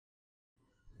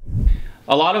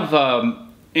A lot of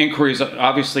inquiries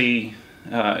obviously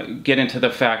get into the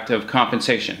fact of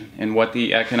compensation and what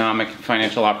the economic and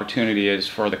financial opportunity is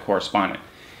for the correspondent.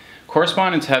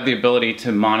 Correspondents have the ability to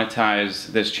monetize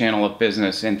this channel of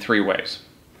business in three ways.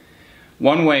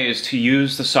 One way is to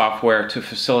use the software to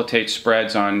facilitate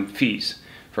spreads on fees.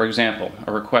 For example,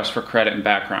 a request for credit and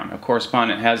background. A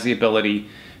correspondent has the ability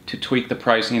to tweak the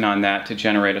pricing on that to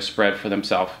generate a spread for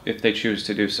themselves if they choose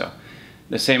to do so.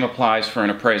 The same applies for an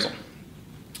appraisal.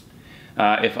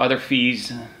 If other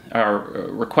fees are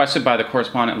requested by the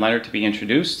correspondent lender to be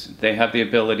introduced, they have the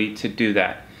ability to do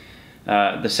that.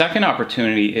 The second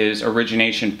opportunity is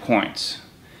origination points.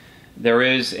 There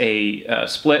is a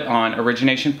split on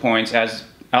origination points as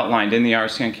outlined in the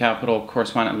RCN Capital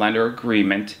Correspondent Lender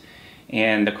Agreement,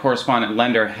 and the correspondent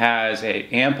lender has an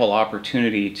ample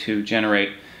opportunity to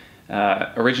generate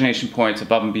origination points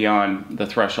above and beyond the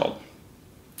threshold.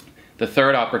 The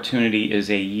third opportunity is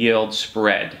a yield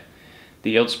spread. The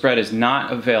yield spread is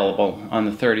not available on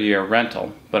the 30-year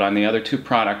rental, but on the other two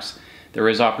products, there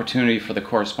is opportunity for the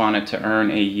correspondent to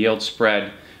earn a yield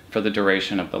spread for the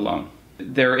duration of the loan.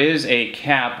 There is a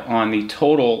cap on the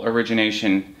total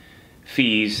origination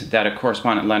fees that a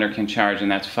correspondent lender can charge, and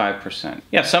that's 5%.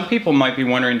 Yeah, some people might be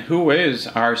wondering, who is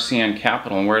RCN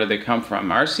Capital and where do they come from?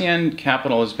 RCN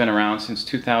Capital has been around since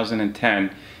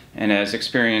 2010 and has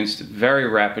experienced very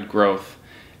rapid growth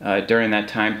during that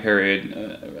time period,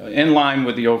 in line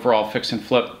with the overall fix and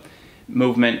flip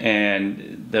movement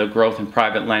and the growth in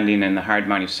private lending in the hard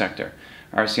money sector.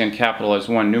 RCN Capital has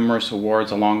won numerous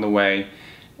awards along the way.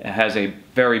 It has a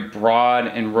very broad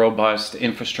and robust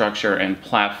infrastructure and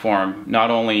platform,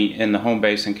 not only in the home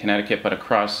base in Connecticut, but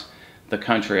across the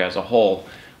country as a whole,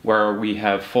 where we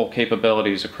have full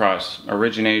capabilities across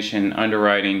origination,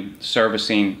 underwriting,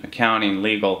 servicing, accounting,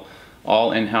 legal,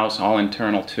 all in-house, all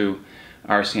internal to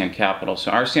RCN Capital.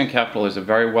 So RCN Capital is a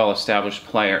very well-established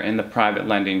player in the private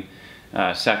lending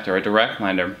sector, a direct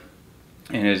lender,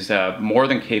 and is more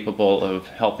than capable of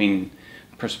helping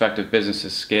prospective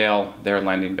businesses scale their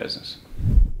lending business.